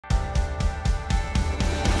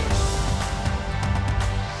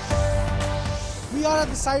We are at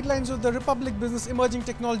the sidelines of the Republic Business Emerging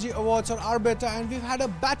Technology Awards, or Arbeta, and we've had a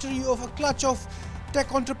battery of a clutch of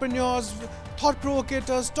tech entrepreneurs, thought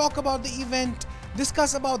provocators talk about the event,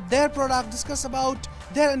 discuss about their product, discuss about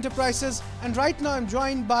their enterprises. And right now I'm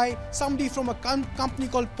joined by somebody from a company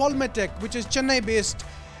called Polymatech, which is Chennai based.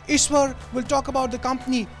 Eswara will talk about the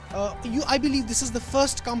company. I believe this is the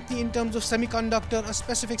first company in terms of semiconductor, a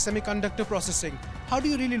specific semiconductor processing. How do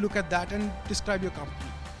you really look at that and describe your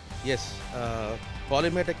company? Yes,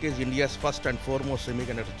 Polymatech is India's first and foremost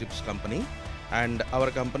semiconductor chips company, and our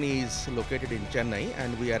company is located in Chennai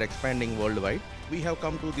and we are expanding worldwide. We have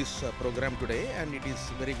come to this program today, and it is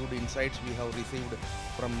very good insights we have received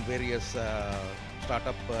from various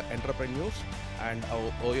startup entrepreneurs, and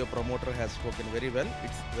our OYO promoter has spoken very well.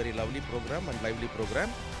 It's a very lovely program and lively program.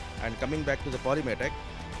 And coming back to the Polymatech,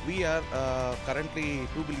 we are currently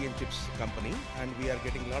 2 billion chips company, and we are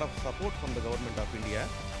getting a lot of support from the government of India.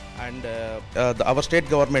 And our state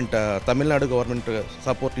government, Tamil Nadu government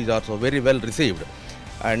support is also very well received.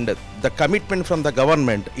 And the commitment from the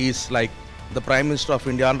government is like the Prime Minister of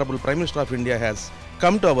India, Honorable Prime Minister of India has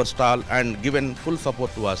come to our stall and given full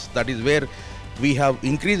support to us. That is where we have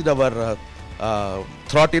increased our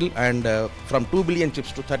throttle, and from 2 billion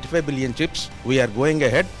chips to 35 billion chips we are going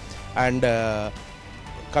ahead. And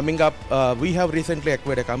coming up, we have recently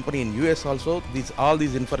acquired a company in US also. All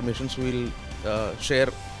these informations we will share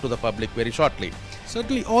to the public very shortly.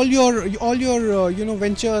 Certainly, all your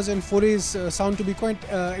ventures and forays sound to be quite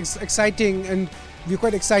exciting, and we're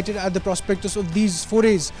quite excited at the prospectus of these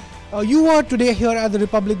forays. You are today here at the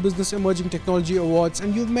Republic Business Emerging Technology Awards,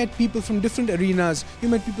 and you've met people from different arenas. You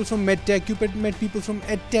met people from medtech, you met people from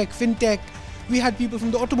edtech, fintech. We had people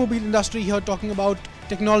from the automobile industry here talking about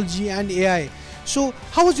technology and AI. So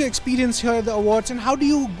how was your experience here at the awards, and how do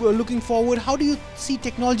you, looking forward, how do you see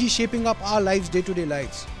technology shaping up our lives, day-to-day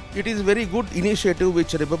lives? It is very good initiative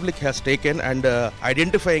which Republic has taken, and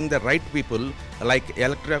identifying the right people like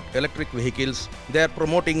electric vehicles. They are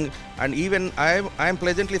promoting, and even I am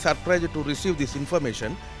pleasantly surprised to receive this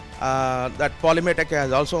information that Polymatech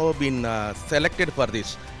has also been selected for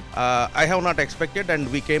this. I have not expected,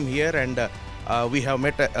 and we came here, and we have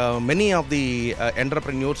met many of the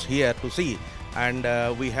entrepreneurs here to see, and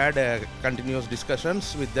we had continuous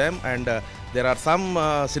discussions with them, and there are some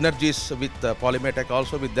synergies with Polymatech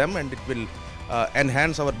also with them, and it will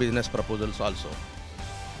enhance our business proposals also.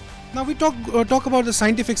 Now we talk about the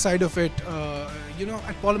scientific side of it.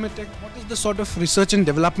 At Polymatech, what is the sort of research and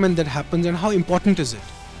development that happens, and how important is it?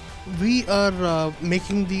 We are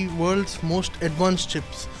making the world's most advanced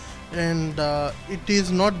chips, and it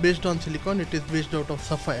is not based on silicon, it is based out of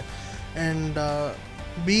Sapphire. And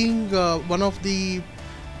being one of the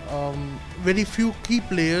very few key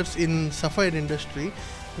players in Sapphire industry,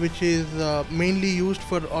 which is mainly used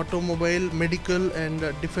for automobile, medical and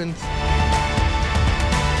defense.